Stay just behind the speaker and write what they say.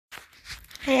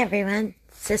Hi everyone,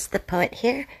 Sis the Poet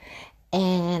here,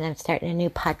 and I'm starting a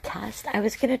new podcast. I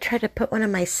was going to try to put one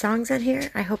of my songs on here.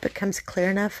 I hope it comes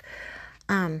clear enough.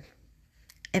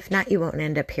 If not, you won't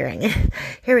end up hearing it.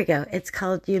 Here we go. It's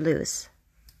called You Lose.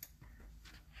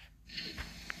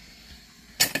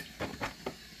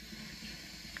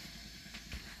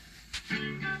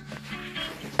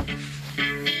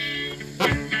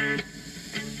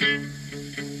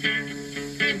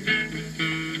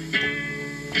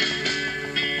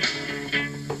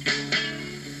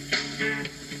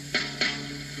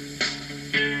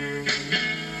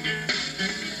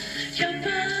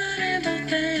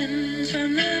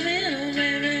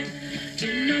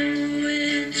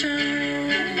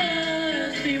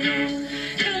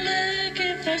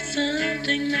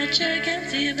 That you can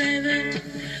see, baby.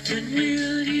 When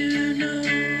will you know?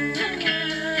 When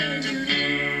can you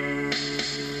know?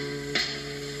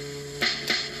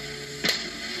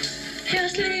 You're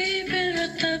sleeping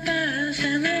with the past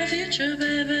and the future,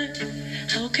 baby.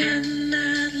 How can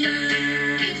that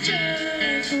last?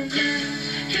 Just so fast.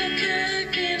 You're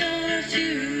cooking on a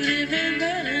few different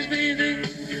burners, baby.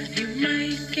 You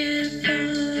might get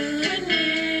burned. When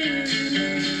will you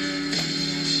know?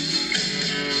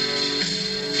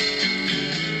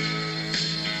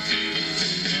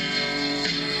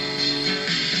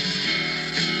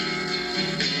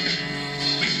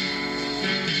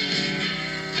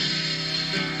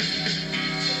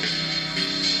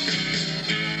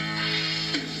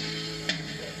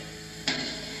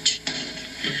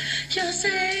 You're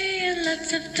saying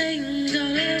lots of things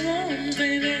all at once,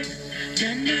 baby.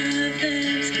 None of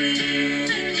them's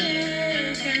clear. And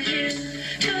you can hear.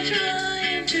 You're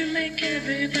trying to make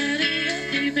everybody